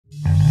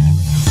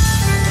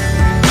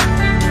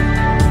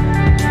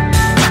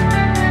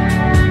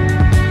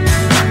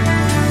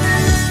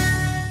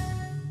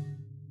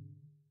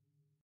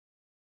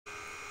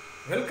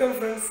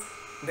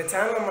இந்த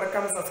சேனலை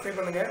மறக்காமல் சப்ஸ்கிரைப்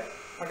பண்ணுங்கள்,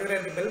 பக்கத்தில்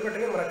இருக்க பெல்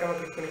பட்டனையும் மறக்காமல்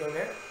கிளிக்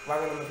பண்ணிக்கோங்க.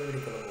 வாங்க நம்ம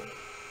வீடியோ பண்ணுவோம்.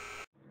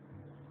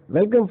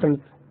 Welcome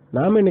friends.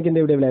 நாம் இன்றைக்கி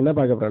இந்த வீடியோவில் என்ன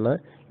பார்க்க போகிறோன்னா,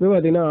 இப்போ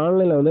பார்த்தீங்கன்னா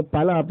ஆன்லைனில் வந்து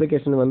பல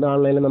அப்ளிகேஷன் வந்து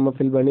ஆன்லைனில் நம்ம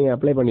ஃபில் பண்ணி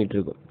அப்ளை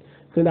பண்ணிகிட்ருக்கோம்.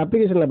 ஸோ இந்த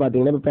அப்ளிகேஷனில்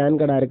பார்த்தீங்கன்னா இப்போ பேன்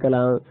கார்டாக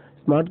இருக்கலாம்,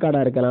 ஸ்மார்ட்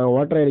கார்டாக இருக்கலாம்,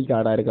 ஓட்டர் ஐடி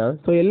கார்டாக இருக்கலாம்.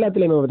 ஸோ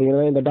எல்லாத்துலேயுமே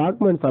பார்த்தீங்கன்னா இந்த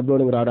டாக்குமெண்ட்ஸ்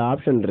அப்லோடுங்கிற ஒரு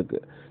ஆப்ஷன்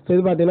இருக்குது. ஸோ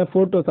இது பார்த்தீங்கன்னா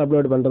ஃபோட்டோஸ்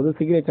அப்லோட் பண்ணுறது,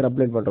 சிக்னேச்சர்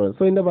அப்லோட் பண்ணுறது.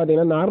 ஸோ இந்த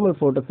பார்த்தீங்கன்னா நார்மல்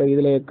ஃபோட்டோஸை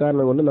இதில்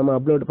காரணம் கொண்டு நம்ம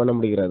அப்லோட் பண்ண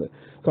முடிகிறது.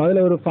 ஸோ அதில்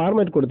ஒரு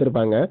ஃபார்மேட்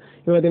கொடுத்துருப்பாங்க.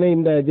 இப்போ பார்த்தீங்கன்னா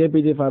இந்த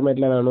ஜேபிஜி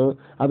ஃபார்மேட்டில் வேணும்,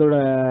 அதோட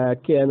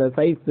அந்த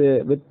சைஸு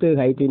வித்து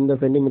ஹைட் இந்த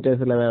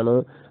சென்டிமீட்டர்ஸில்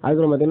வேணும்,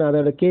 அதுக்கப்புறம் பார்த்தீங்கன்னா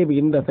அதோட கேபி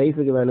இந்த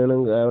சைஸுக்கு வேணும்னு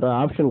ஒரு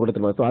ஆப்ஷன்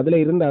கொடுத்துருப்பாங்க. ஸோ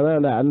அதில் இருந்தால்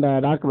தான் அந்த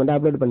டாக்குமெண்ட்டை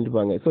அப்லோட்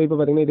பண்ணிருப்பாங்க. ஸோ இப்போ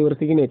பார்த்தீங்கன்னா இது ஒரு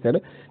சிக்னேச்சர்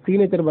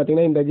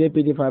பார்த்தீங்கன்னா இந்த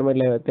ஜேபிஜி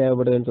ஃபார்மேட்டில்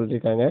தேவைப்படுதுன்னு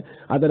சொல்லியிருக்காங்க.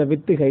 அதோட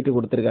வித்து ஹைட்டு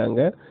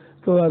கொடுத்துருக்காங்க.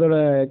 ஸோ அதோட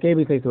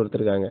கேபி சைஸ்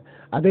கொடுத்துருக்காங்க.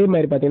 அதே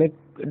மாதிரி பார்த்தீங்கன்னா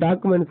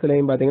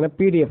டாக்குமெண்ட்ஸ்லையும் பார்த்தீங்கன்னா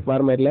பிடிஎஃப்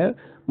ஃபார்மேட்டில்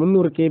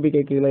 300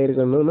 கேபிக்கு கீழே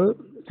இருக்கணும்னு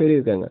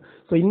சொல்லியிருக்காங்க.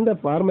 ஸோ இந்த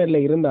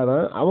ஃபார்மேட்டில் இருந்தால்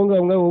தான்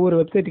அவங்க ஒவ்வொரு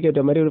வெப்சைட்டுக்கு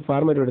ஏற்ற மாதிரி ஒரு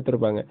ஃபார்மேட்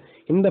எடுத்திருப்பாங்க.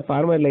 இந்த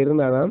ஃபார்மேட்டில்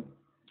இருந்தால் தான்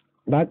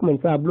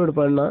டாக்குமெண்ட்ஸை அப்லோட்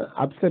பண்ணால்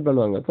அப்செட்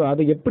பண்ணுவாங்க. ஸோ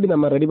அதை எப்படி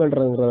நம்ம ரெடி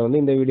பண்ணுறதுங்கிறத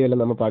வந்து இந்த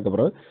வீடியோவில் நம்ம பார்க்க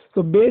போகிறோம்.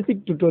 ஸோ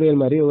பேசிக்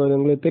டியூட்டோரியல் மாதிரி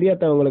உங்களுக்கு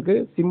தெரியாதவங்களுக்கு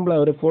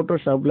சிம்பிளாக ஒரு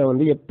ஃபோட்டோஷாப்பில்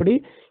வந்து எப்படி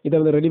இதை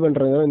வந்து ரெடி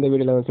பண்ணுறதுங்கிற இந்த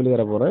வீடியோவில் நான் சொல்லி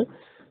தர போகிறேன்.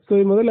 ஸோ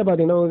முதல்ல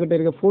பார்த்தீங்கன்னா உங்ககிட்ட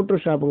இருக்க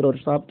ஃபோட்டோஷாப்புங்கிற ஒரு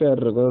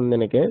சாஃப்ட்வேர் இருக்கும்னு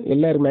நினைக்கிறேன்,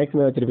 எல்லாரும்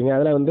மேக்ஸிமம் வச்சுருப்பீங்க.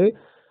 அதில் வந்து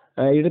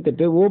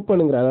எடுத்துட்டு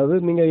ஓப்பனுங்கிற, அதாவது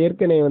நீங்கள்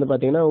ஏற்கனவே வந்து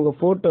பார்த்தீங்கன்னா உங்கள்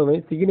ஃபோட்டோவை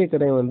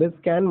சிக்னேச்சரையும் வந்து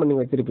ஸ்கேன் பண்ணி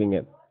வச்சுருப்பீங்க.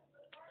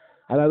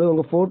 அதாவது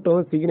உங்கள்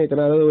ஃபோட்டோவும்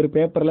சிக்னேச்சர், அதாவது ஒரு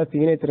பேப்பரில்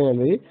சிக்னேச்சரையும்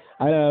எழுதி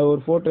அதில்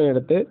ஒரு ஃபோட்டோ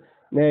எடுத்து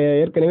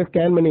ஏற்கனவே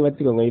ஸ்கேன் பண்ணி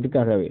வச்சுக்கோங்க.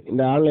 இதுக்காகவே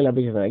இந்த ஆன்லைன்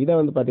அப்ளிகேஷன் இதை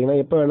வந்து பார்த்தீங்கன்னா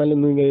எப்போ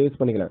வேணாலும் நீங்கள் யூஸ்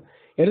பண்ணிக்கலாம்.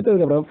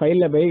 எடுத்ததுக்கப்புறம்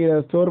ஃபைலில் போய் இதை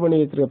ஸ்டோர் பண்ணி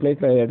வச்சுருக்க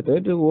பிளேஸில்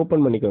எடுத்துட்டு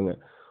ஓப்பன் பண்ணிக்கோங்க.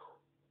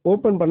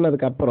 ஓப்பன்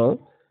பண்ணதுக்கப்புறம்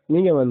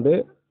நீங்கள் வந்து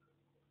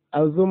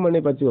அதை ஜூம் பண்ணி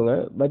வச்சுக்கோங்க.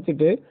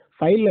 வச்சுட்டு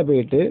ஃபைலில்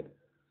போயிட்டு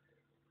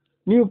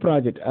நியூ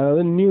ப்ராஜெக்ட்,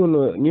 அதாவது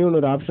நியூன்னு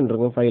ஒரு ஆப்ஷன்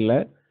இருக்கும் ஃபைலில்.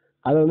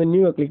 அதை வந்து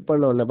நியூவை கிளிக்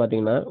பண்ண உடனே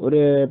பார்த்தீங்கன்னா ஒரு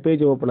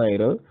பேஜ் ஓப்பன்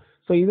ஆகிரும்.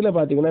 ஸோ இதில்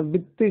பார்த்தீங்கன்னா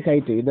வித்து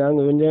ஹைட்டு, இது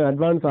நாங்கள் கொஞ்சம்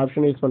அட்வான்ஸ்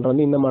ஆப்ஷன் யூஸ் பண்ணுற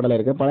வந்து இந்த மாடலில்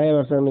இருக்குது. பழைய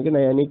வருஷனுக்கு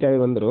நீட்டாகவே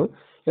வந்துடும்.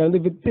 இதில்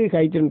வந்து வித்து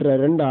ஹைட்டுன்ற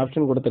 2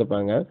 ஆப்ஷன்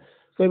கொடுத்துருப்பாங்க.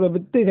 ஸோ இப்போ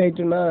வித்து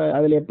ஹைட்டுன்னா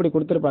அதில் எப்படி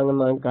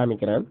கொடுத்துருப்பாங்கன்னு நான்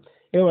காமிக்கிறேன்.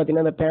 இப்போ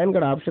பார்த்தீங்கன்னா அந்த பேன்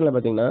கார்டு ஆப்ஷனில்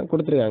பார்த்தீங்கன்னா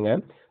கொடுத்துருக்காங்க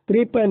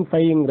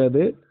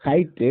 3.5ங்கிறது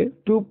ஹைட்டு,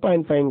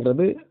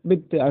 2.5ங்கிறது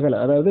வித்து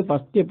அகலம். அதாவது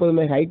ஃபஸ்ட்டு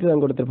எப்போதுமே ஹைட்டு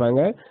தான்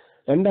கொடுத்துருப்பாங்க,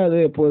 ரெண்டாவது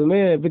எப்போதுமே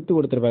வித்து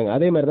கொடுத்துருப்பாங்க.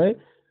 அதே மாதிரி தான்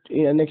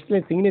நெக்ஸ்ட்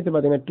சிக்னேச்சர்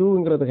பார்த்தீங்கன்னா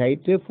 2ங்கிறது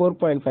ஹைட்டு,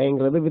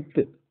 4.5ங்கிறது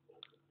வித்து.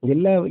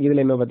 எல்லா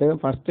இதில் என்ன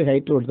பார்த்தீங்கன்னா ஃபஸ்ட்டு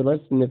ஹைட்டு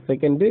கொடுத்துருப்பாங்க,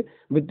 செகண்டு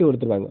வித்து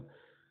கொடுத்துருவாங்க.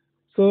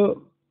 ஸோ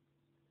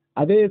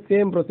அதே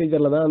சேம்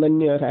ப்ரொசீஜரில் தான்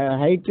அந்த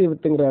ஹைட்டு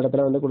வித்துங்கிற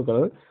இடத்துல வந்து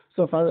கொடுக்கணும்.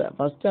 ஸோ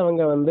ஃபஸ்ட்டு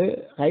அவங்க வந்து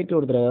ஹைட்டு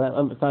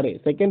கொடுத்துருவாங்க, சாரி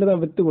செகண்டு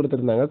தான் வித்து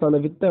கொடுத்துருந்தாங்க. ஸோ அந்த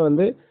வித்தை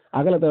வந்து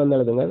அகலத்தை வந்து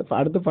எழுதுங்க.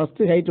 அடுத்து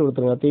ஃபஸ்ட்டு ஹைட்டு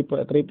கொடுத்துருங்க,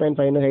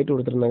 3.5 ஹைட்டு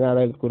கொடுத்துருந்தாங்க,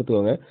 அதை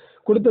கொடுத்துக்கோங்க.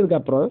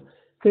 கொடுத்ததுக்கப்புறம்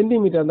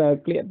சென்டிமீட்டர் அந்த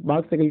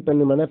பாக்ஸை கிளிக்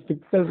பண்ணி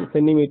பிக்சல்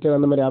சென்டிமீட்டர்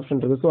அந்த மாதிரி ஆப்ஷன்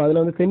இருக்குது. ஸோ அதில்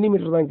வந்து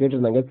சென்டிமீட்டர் தான்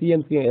கேட்டிருந்தாங்க,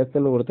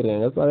 சிஎம்சிஎஸ்ன்னு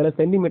கொடுத்துருக்காங்க. ஸோ அதில்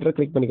சென்டிமீட்டர்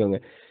கிளிக் பண்ணிக்கோங்க.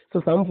 ஸோ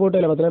சம்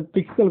ஃபோட்டோவில் பார்த்தீங்கன்னா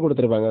பிக்சல்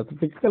கொடுத்துருப்பாங்க. ஸோ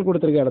பிக்சல்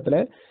கொடுத்துருக்க இடத்துல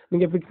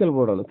நீங்கள் பிக்சல்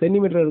போடணும்.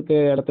 சென்டிமீட்டர் இருக்க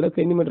இடத்துல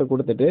சென்டிமீட்டர்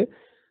கொடுத்துட்டு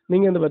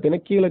நீங்கள் வந்து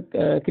பார்த்தீங்கன்னா கீழே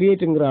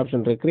கிரியேட்டுங்கிற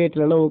ஆப்ஷன் இருக்குது,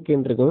 கிரியேட்லன்னா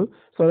ஓகேன்னு இருக்கும்.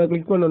 ஸோ அதை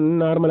கிளிக்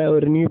பண்ணணும்னு நார்மலாக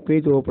ஒரு நியூ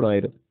பேஜ் ஓப்பன்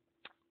ஆயிடும்.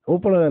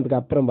 ஓப்பன் ஆனதுக்கு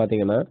அப்புறம்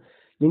பார்த்தீங்கன்னா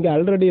நீங்கள்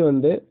ஆல்ரெடி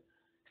வந்து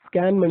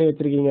ஸ்கேன் பண்ணி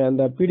வச்சுருக்கீங்க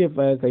அந்த பிடிஎஃப்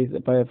சைஸ்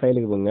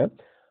ஃபைலுக்கு போங்க.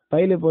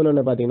 ஃபைலுக்கு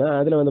போனோன்னு பார்த்தீங்கன்னா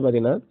அதில் வந்து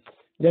பார்த்தீங்கன்னா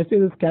ஜஸ்ட்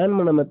இது ஸ்கேன்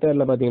பண்ண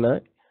மெத்தடில் பார்த்தீங்கன்னா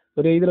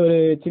இதில் ஒரு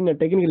சின்ன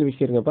டெக்னிக்கல்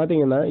விஷயம் இருக்குது.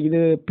 பார்த்தீங்கன்னா இது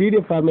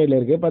பிடிஎஃப் ஃபார்மேட்டில்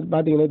இருக்குது.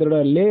 பார்த்தீங்கன்னா இதோட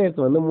லேயர்ஸ்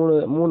வந்து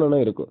மூணு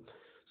இருக்கும்.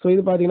 ஸோ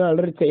இது பார்த்தீங்கன்னா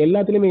ஆல்ரெடி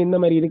எல்லாத்துலேயுமே இந்த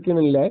மாதிரி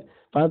இருக்குன்னு இல்லை.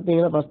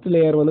 பார்த்தீங்கன்னா ஃபஸ்ட்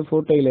லேயர் வந்து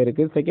ஃபோட்டோவில்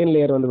இருக்குது, செகண்ட்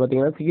லேயர் வந்து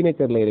பார்த்தீங்கன்னா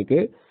சிக்னேச்சரில்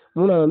இருக்குது,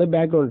 மூணாவது வந்து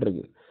பேக்ரவுண்ட்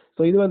இருக்குது.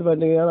 ஸோ இது வந்து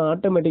பார்த்தீங்கன்னா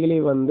ஆட்டோமேட்டிக்கலி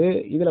வந்து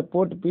இதில்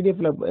போட்டு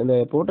பிடிஎஃப்பில் இந்த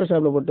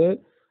ஃபோட்டோஷாப்பில் போட்டு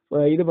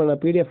இது பண்ண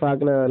பிடிஎஃப்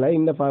ஆக்குனதால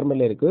இந்த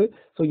ஃபார்மேட்டில் இருக்குது.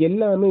 ஸோ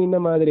எல்லாமே இந்த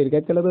மாதிரி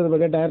இருக்குது. சிலது வந்து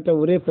பார்த்தீங்கன்னா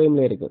டேரெக்டாக ஒரே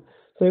ஃப்ரேமில் இருக்குது.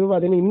 ஸோ இப்போ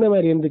பார்த்தீங்கன்னா இந்த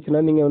மாதிரி இருந்துச்சுன்னா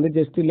நீங்கள் வந்து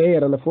ஜஸ்ட்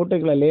லேயர் அந்த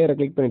ஃபோட்டோக்குள்ள லேயரை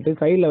கிளிக் பண்ணிவிட்டு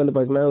சைடில் வந்து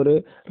பார்த்தீங்கன்னா ஒரு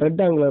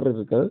ரெட் ஆங்குலர்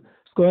இருக்குது,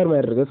 ஸ்கொயர்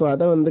மாதிரி இருக்குது. ஸோ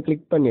அதை வந்து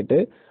கிளிக் பண்ணிவிட்டு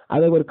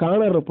அதை ஒரு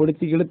கார்னரில்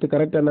பிடிச்சி இழுத்து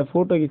கரெக்டாக அந்த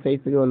ஃபோட்டோக்கு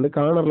சைஸுக்கு வந்து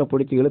கார்னரில்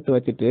பிடிச்சி இழுத்து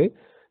வச்சுட்டு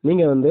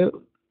நீங்கள் வந்து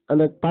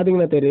அந்த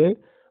பார்த்தீங்கன்னா தெரியும்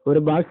ஒரு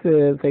பாக்ஸ்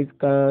சைஸ்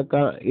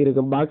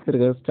இருக்கும், பாக்ஸ்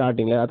இருக்குது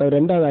ஸ்டார்டிங்கில், அதாவது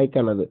 2வது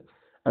ஐக்கான், அது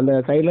அந்த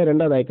சைடில்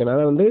 2வது ஐக்கான்,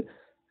 அதை வந்து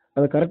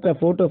அதை கரெக்டாக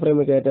ஃபோட்டோ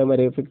ஃப்ரேமுக்கு ஏற்ற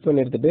மாதிரி ஃபிக்ஸ்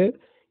பண்ணி எடுத்துகிட்டு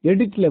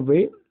எடிட்டில்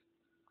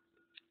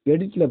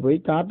போய்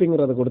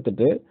காப்பிங்கிறத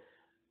கொடுத்துட்டு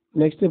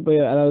நெக்ஸ்ட்டு போய்,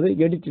 அதாவது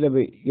எடிட்டில்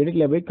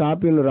போய்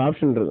காப்பின்னு ஒரு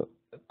ஆப்ஷன் இருக்கும்,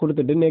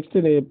 கொடுத்துட்டு நெக்ஸ்ட்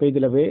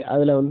பேஜில் போய்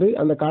அதில் வந்து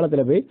அந்த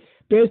காலத்தில் போய்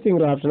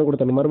பேஸ்ட்டுங்கிற ஆப்ஷனை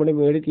கொடுத்துடணும்.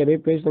 மறுபடியும் எடிட்டில்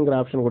போய் பேஸ்ட்டுங்கிற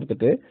ஆப்ஷன்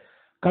கொடுத்துட்டு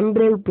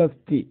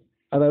Ctrl+T,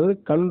 அதாவது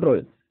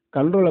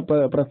கண்ட்ரோலை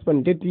ப்ரெஸ்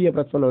பண்ணிட்டு டீயை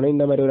ப்ரெஸ் பண்ண உடனே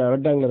இந்த மாதிரி ஒரு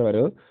ரெக்டாங்குலர்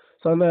வரும்.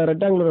 ஸோ அந்த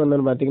ரெக்டாங்குலர் வந்து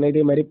பார்த்தீங்கன்னா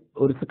இதே மாதிரி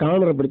ஒரு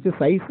கார்னரை பிடிச்சி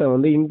சைஸை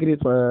வந்து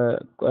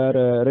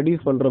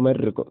ரெடியூஸ் பண்ணுற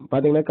மாதிரி இருக்கும்.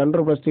 பார்த்தீங்கன்னா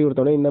Ctrl+T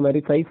கொடுத்தோடனே இந்த மாதிரி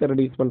சைஸை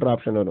ரெடியூஸ் பண்ணுற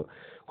ஆப்ஷன் வரும்.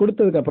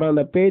 கொடுத்ததுக்கப்புறம்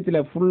அந்த பேஜில்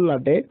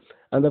ஃபுல்லாட்டே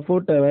அந்த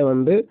ஃபோட்டோவை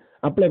வந்து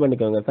அப்ளை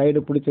பண்ணிக்கோங்க. சைடு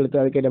பிடிச்சி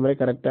எடுத்து அதுக்கேற்ற மாதிரி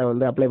கரெக்டாக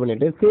வந்து அப்ளை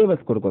பண்ணிவிட்டு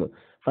சேவஸ் கொடுக்கணும்.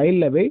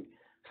 ஃபைலில் போய்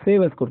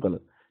சேவஸ்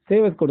கொடுக்கணும்.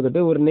 சேவஸ்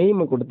கொடுத்துட்டு ஒரு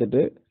நெய்மை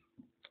கொடுத்துட்டு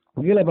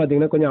கீழே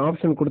பார்த்தீங்கன்னா கொஞ்சம்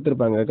ஆப்ஷன்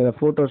கொடுத்துருப்பாங்க.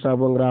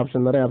 ஃபோட்டோஷாப்புங்கிற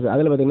ஆப்ஷன் நிறைய ஆப்ஷன்.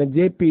 அதில் பார்த்தீங்கன்னா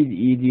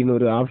ஜேபிஇஜின்னு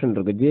ஒரு ஆப்ஷன்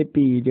இருக்குது.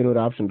 ஜேபிஇஜின்னு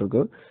ஒரு ஆப்ஷன்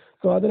இருக்கும்.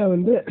 ஸோ அதில்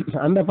வந்து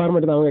அந்த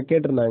ஃபார்மேட் தான் அவங்க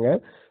கேட்டிருந்தாங்க.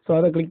 ஸோ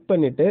அதை கிளிக்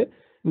பண்ணிவிட்டு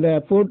இந்த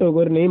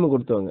ஃபோட்டோவுக்கு ஒரு நெய்மு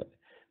கொடுத்துவாங்க.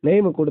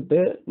 நெய்மு கொடுத்து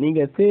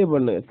நீங்கள்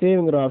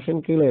சேவ்ங்கிற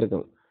ஆப்ஷன் கீழே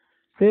இருக்கும்.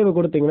 சேவ்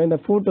கொடுத்தீங்கன்னா இந்த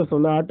ஃபோட்டோஸ்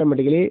வந்து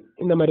ஆட்டோமேட்டிக்கலி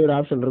இந்த மாதிரி ஒரு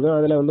ஆப்ஷன் இருக்கும்.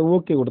 அதில் வந்து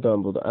ஓகே கொடுத்தா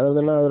போதும்.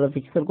 அதாவது அதோட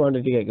ஃபிக்ஸட்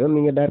குவான்டிட்டி கேட்கும்.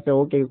 நீங்கள் டேரெக்டாக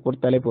ஓகே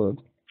கொடுத்தாலே போதும்.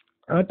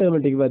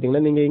 ஆட்டோமேட்டிக்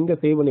பார்த்தீங்கன்னா நீங்கள் எங்கே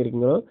சேவ்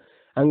பண்ணியிருக்கீங்களோ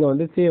அங்கே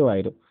வந்து சேவ்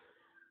ஆயிடும்.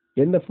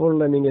 எந்த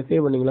ஃபோல்டரில் நீங்கள்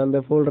சேவ் பண்ணீங்களோ அந்த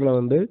ஃபோல்டரில்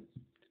வந்து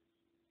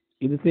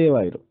இது சேவ்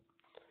ஆயிடும்.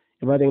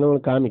 இப்போ பார்த்தீங்கன்னா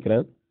உங்களுக்கு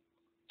காமிக்கிறேன்.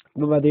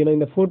 இப்போ பார்த்தீங்கன்னா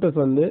இந்த ஃபோட்டோஸ்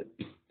வந்து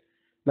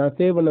நான்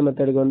சேவ் பண்ண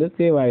மெத்தடுக்கு வந்து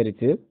சேவ்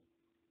ஆயிருச்சு.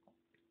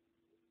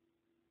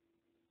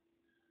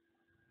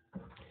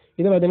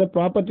 இதை பார்த்தீங்கன்னா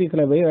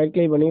ப்ராப்பர்ட்டிஸில் போய் ரைட்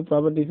கிளிக் பண்ணி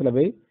ப்ராப்பர்ட்டிஸில்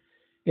போய்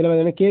இதில்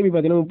பார்த்தீங்கன்னா கேபி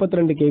பார்த்தீங்கன்னா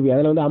 32 கேபி.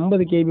 அதில் வந்து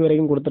 50 கேபி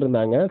வரைக்கும்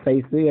கொடுத்துருந்தாங்க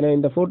சைஸு. ஏன்னா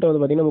இந்த ஃபோட்டோ வந்து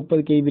பார்த்தீங்கன்னா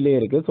 30 கேபிலே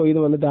இருக்குது. ஸோ இது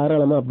வந்து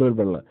தாராளமாக அப்லோட்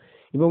பண்ணலாம்.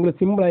 இப்போ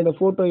உங்களுக்கு சிம்பிளாக இந்த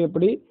ஃபோட்டோ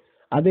எப்படி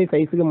அதே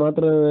சைஸுக்கு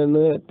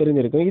மாத்திரன்னு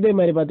தெரிஞ்சிருக்கும். இதே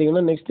மாதிரி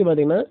பார்த்தீங்கன்னா நெக்ஸ்ட்டு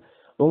பார்த்தீங்கன்னா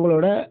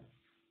உங்களோட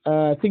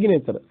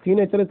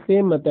சிக்னேச்சர்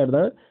சேம் மெத்தட்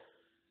தான்.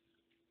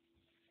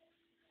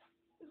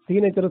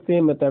 சிக்னேச்சர்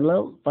சேம்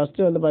மெத்தட்லாம்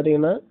ஃபஸ்ட்டு வந்து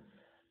பார்த்தீங்கன்னா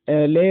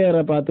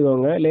லேயரை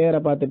பார்த்துக்கோங்க. லேயரை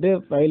பார்த்துட்டு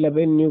ஃபைலில்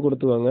போய் நியூ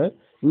கொடுத்துக்கோங்க.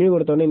 நியூ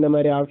கொடுத்தோன்னே இந்த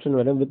மாதிரி ஆப்ஷன்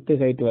வரும். வித்து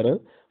ஹைட் வரும்.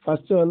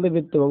 ஃபஸ்ட்டு வந்து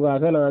வித் உங்கள்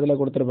அகலம் அதில்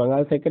கொடுத்துருப்பாங்க.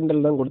 அது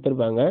செகண்டில் தான்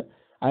கொடுத்துருப்பாங்க.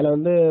 அதில்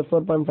வந்து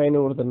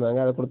 4.5 கொடுத்துருந்தாங்க.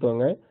 அதை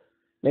கொடுத்துவாங்க.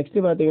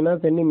 நெக்ஸ்ட்டு பார்த்தீங்கன்னா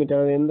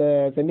சென்டிமீட்டர், இந்த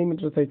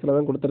சென்டிமீட்டர் சைஸில்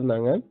தான்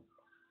கொடுத்துருந்தாங்க.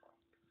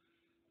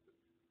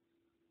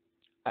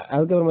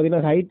 அதுக்கப்புறம்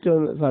பார்த்தீங்கன்னா ஹைட்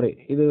வந்து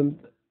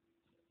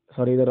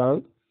இது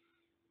ராங்.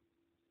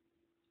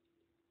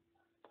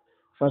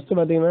 ஃபஸ்ட்டு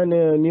பார்த்தீங்கன்னா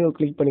நியூ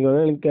கிளிக்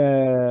பண்ணிக்கோங்க.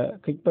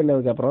 கிளிக்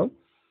பண்ணதுக்கப்புறம்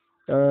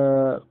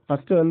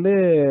ஃபஸ்ட்டு வந்து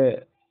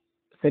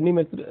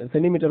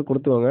சென்டிமீட்டர்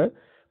கொடுத்துவோங்க.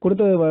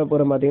 கொடுத்தது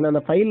அப்புறம் பார்த்தீங்கன்னா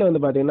அந்த ஃபைலில்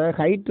வந்து பார்த்தீங்கன்னா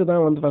ஹைட்டு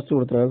தான் வந்து ஃபஸ்ட்டு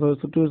கொடுத்துருந்தாங்க.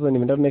 So 2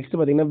 centimetre. நெக்ஸ்ட்டு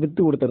பார்த்தீங்கன்னா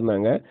வித்து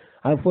கொடுத்துருந்தாங்க.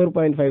 அது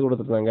 4.5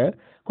 கொடுத்துருந்தாங்க.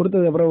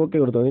 கொடுத்ததுக்கப்புறம்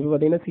ஓகே கொடுத்தோம். இப்போ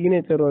பார்த்தீங்கன்னா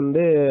சிக்னேச்சர்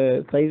வந்து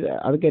சைஸ்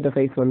அதுக்கேற்ற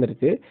சைஸ்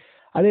வந்துருச்சு.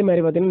 அதே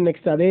மாதிரி பார்த்தீங்கன்னா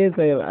நெக்ஸ்ட்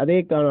அதே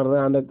கார்னர்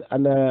தான்.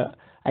 அந்த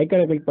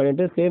ஐக்கானை கிளிக்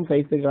பண்ணிவிட்டு சேம்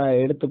சைஸுக்கு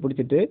எடுத்து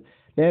பிடிச்சிட்டு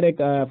நேரே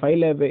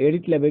ஃபைலில்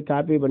எடிட்டில் போய்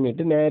காப்பி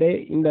பண்ணிவிட்டு நேரே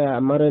இந்த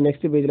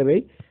நெக்ஸ்ட் பேஜில் போய்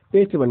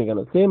பேஸ்ட்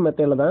பண்ணிக்கணும். சேம்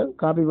மெத்தடில் தான்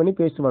காப்பி பண்ணி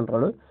பேஸ்ட்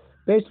பண்ணுறோன்னு.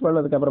 பேஸ்ட்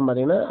பண்ணதுக்கப்புறம்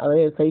பார்த்தீங்கன்னா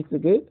அதே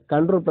சைஸுக்கு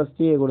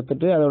Ctrl+T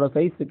கொடுத்துட்டு அதோட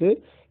சைஸுக்கு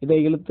இதை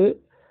இழுத்து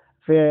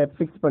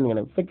ஃபிக்ஸ்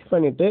பண்ணிக்கணும். ஃபிக்ஸ்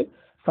பண்ணிவிட்டு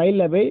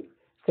ஃபைலில் போய்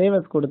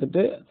சேவஸ்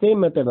கொடுத்துட்டு சேம்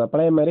மெத்தட் தான்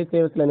பழைய மாதிரி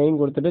சேவஸில் நெய்ம்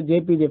கொடுத்துட்டு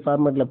ஜேபிஜே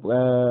ஃபார்மேட்டில்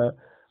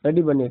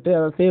ரெடி பண்ணிவிட்டு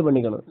அதை சேவ்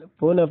பண்ணிக்கணும்.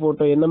 போன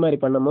ஃபோட்டோ என்ன மாதிரி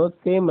பண்ணமோ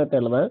சேம்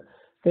மெத்தடில் தான்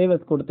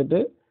சேவஸ் கொடுத்துட்டு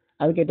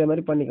அதுக்கேற்ற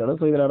மாதிரி பண்ணிக்கணும்.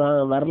 ஸோ இதில்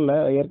வரல.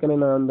 ஏற்கனவே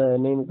நான் அந்த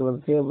நேமுக்கு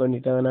வந்து சேவ்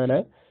பண்ணிட்டதுனால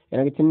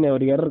எனக்கு சின்ன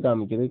ஒரு எரர்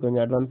காமிக்குது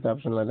கொஞ்சம் அட்வான்ஸ்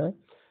ஆப்ஷனில்.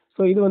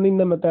 ஸோ இது வந்து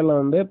இந்த மெத்தடில்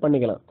வந்து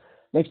பண்ணிக்கலாம்.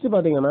 நெக்ஸ்ட்டு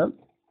பார்த்தீங்கன்னா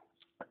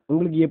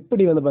உங்களுக்கு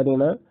எப்படி வந்து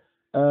பார்த்தீங்கன்னா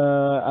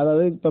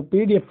அதாவது இப்போ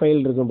பிடிஎஃப்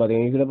ஃபைல் இருக்கும்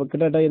பார்த்தீங்கன்னா இதில் இப்போ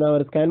கிட்டத்தட்ட நான்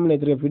ஒரு ஸ்கேன் பண்ணி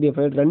வச்சிருக்க பிடிஎஃப்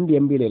ஃபைல் 2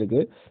 MB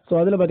இருக்குது. ஸோ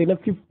அதில்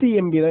பார்த்தீங்கன்னா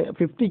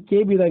 50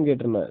 KB தான்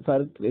கேட்டிருந்தேன்.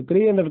 சார்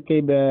 300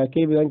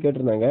 KB தான்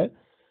கேட்டிருந்தாங்க.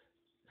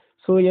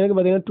 ஸோ எனக்கு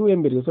பார்த்தீங்கன்னா 2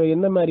 MB இருக்குது. ஸோ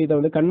எந்த மாதிரி இதை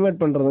வந்து கன்வெர்ட்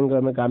பண்ணுறதுங்கிற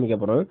மாதிரி காமிக்க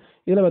போகிறோம்.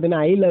 இதில்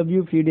பார்த்தீங்கன்னா ஐ லவ்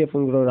யூ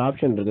பிடிஎஃப்ங்கிற ஒரு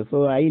ஆப்ஷன் இருக்குது. ஸோ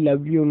ஐ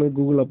லவ் யூன்னு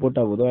கூகுளில்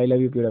போட்டால் போதும். ஐ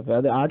லவ் யூ பிடிஎஃப்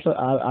அது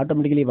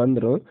ஆட்டோமேட்டிக்கலி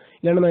வந்துடும்.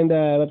 இல்லைன்னா நான் இந்த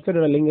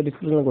வெப்சைட்டோட லிங்க்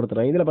டிஸ்கிரிப்ஷனில்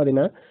கொடுத்துறேன். இதில்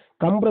பார்த்தீங்கன்னா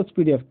compress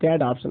PDF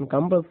third option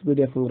compress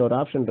பிடிஎஃப்ங்கிற ஒரு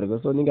ஆப்ஷன்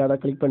இருக்குது. ஸோ நீங்கள் அதை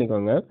கிளிக்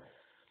பண்ணிக்கோங்க.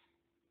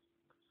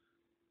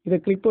 இதை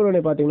கிளிக்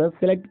பண்ணி பார்த்தீங்கன்னா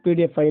செலக்ட்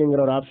பிடிஎஃப்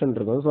ஃபைலுங்கிற ஒரு ஆப்ஷன்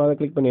இருக்கும். ஸோ அதை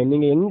கிளிக் பண்ணி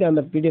நீங்கள் எங்கே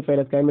அந்த பிடிஎஃப்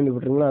ஃபைலை ஸ்கேன் பண்ணி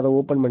விட்டுருங்களோ அதை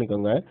ஓப்பன்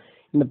பண்ணிக்கோங்க.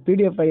 இந்த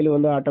பிடிஎஃப் ஃபைல்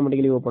வந்து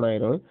ஆட்டோமேட்டிக்கலி ஓப்பன்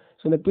ஆயிரும்.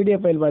 ஸோ இந்த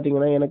பிடிஎஃப் ஃபைல்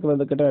பார்த்தீங்கன்னா எனக்கு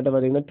வந்து கிட்டத்தட்ட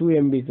பார்த்தீங்கன்னா 2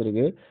 MB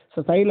இருக்குது. ஸோ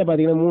சைடில்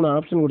பார்த்தீங்கன்னா 3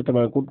 ஆப்ஷன்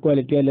கொடுத்துருப்பாங்க. குட்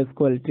குவாலிட்டியாக லெஸ்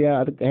குவாலிட்டியாக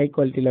அதுக்கு ஹை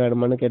குவாலிட்டியில்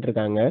வேணுமான்னு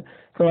கேட்டிருக்காங்க.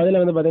 ஸோ அதில்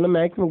வந்து பார்த்தீங்கன்னா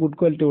மேக்ஸிமம் குட்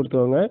குவாலிட்டி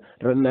கொடுத்துவாங்க.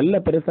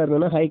 நல்ல பெருசாக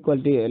இருந்ததுன்னா high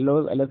quality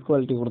less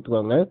quality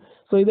கொடுத்துக்குவாங்க.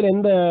 So இதில்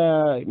எந்த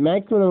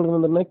மேக்ஸிமம் நமக்கு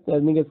வந்துன்னா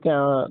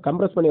நீங்கள்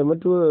கம்ப்ரஸ் பண்ணி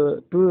வரும்போது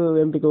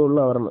 2 MBக்கு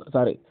உள்ளே வரணும்.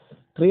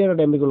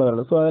 300 MBக்குள்ளே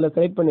வரணும். ஸோ அதில்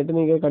செலக்ட் பண்ணிவிட்டு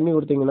நீங்கள் பண்ணி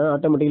கொடுத்தீங்கன்னா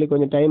ஆட்டோமேட்டிக்கலி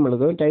கொஞ்சம் டைம்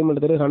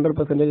எடுத்துட்டு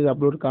 100%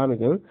 அப்லோட்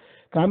காமிக்கும்.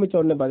 காமிச்ச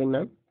உடனே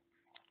பார்த்தீங்கன்னா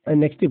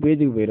நெக்ஸ்ட்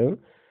பேஜுக்கு போயிடும்.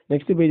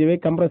 நெக்ஸ்ட் பேஜ் போய்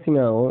கம்ப்ரஸிங்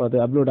ஆகும். அது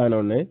அப்லோட்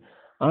ஆனோடனே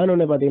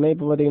பார்த்தீங்கன்னா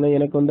இப்போ பார்த்தீங்கன்னா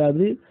எனக்கு வந்து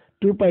அது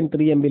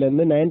 2.3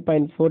 MBலேருந்து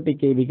 9.40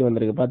 KBக்கு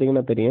வந்திருக்கு.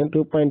 பார்த்தீங்கன்னா தெரியும்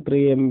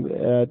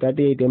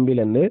 2.38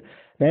 MBலேருந்து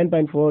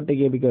 9.40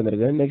 KBக்கு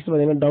வந்திருக்கு. நெக்ஸ்ட்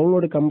பார்த்தீங்கன்னா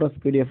டவுன்லோடு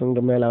கம்ப்ரஸ்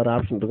பிடிஎஃப்ங்கிற மேலே ஒரு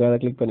ஆப்ஷன் இருக்குது. அதை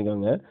கிளிக்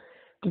பண்ணிக்கோங்க.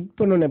 கிளிக்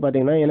பண்ணோடனே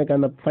பார்த்தீங்கன்னா எனக்கு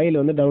அந்த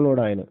ஃபைல் வந்து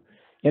டவுன்லோட் ஆகிடும்.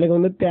 எனக்கு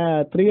வந்து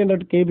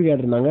 300 KB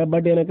கேட்டிருந்தாங்க.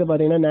 பட் எனக்கு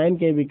பார்த்தீங்கன்னா 9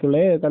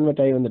 KBக்குள்ளே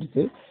கன்வெர்ட் ஆகி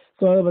வந்துடுச்சு.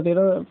 ஸோ அதை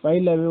பார்த்தீங்கன்னா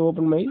ஃபைலில்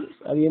ஓப்பன் பண்ணி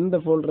அது எந்த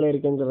ஃபோல்டரில்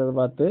இருக்குங்கிறத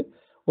பார்த்து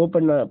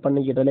ஓப்பன்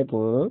பண்ணிக்கிட்டாலே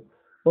போதும்.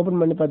 ஓப்பன்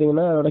பண்ணி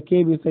பார்த்தீங்கன்னா அதோட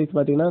கேபி சைஸ்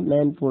பார்த்தீங்கன்னா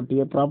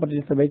 940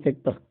 ப்ராப்பர்ட்டிஸை போய்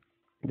செக்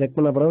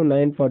பண்ண அப்புறம்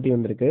 940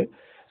 வந்திருக்கு.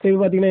 ஸோ இப்போ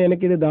பார்த்தீங்கன்னா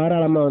எனக்கு இது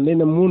தாராளமாக வந்து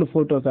இந்த 3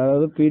 ஃபோட்டோஸ்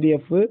அதாவது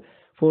பிடிஎஃப்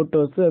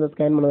ஃபோட்டோஸு அதை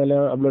ஸ்கேன்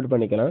பண்ணதெல்லாம் அப்லோட்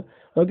பண்ணிக்கலாம்.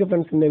 ஓகே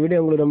ஃப்ரெண்ட்ஸ், இந்த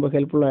வீடியோ உங்களுக்கு ரொம்ப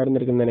ஹெல்ப்ஃபுல்லாக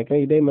இருந்திருக்குன்னு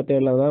நினைக்கிறேன். இதே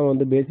மெத்தடில் தான்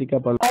வந்து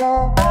பேசிக்காக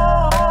பண்ணலாம்.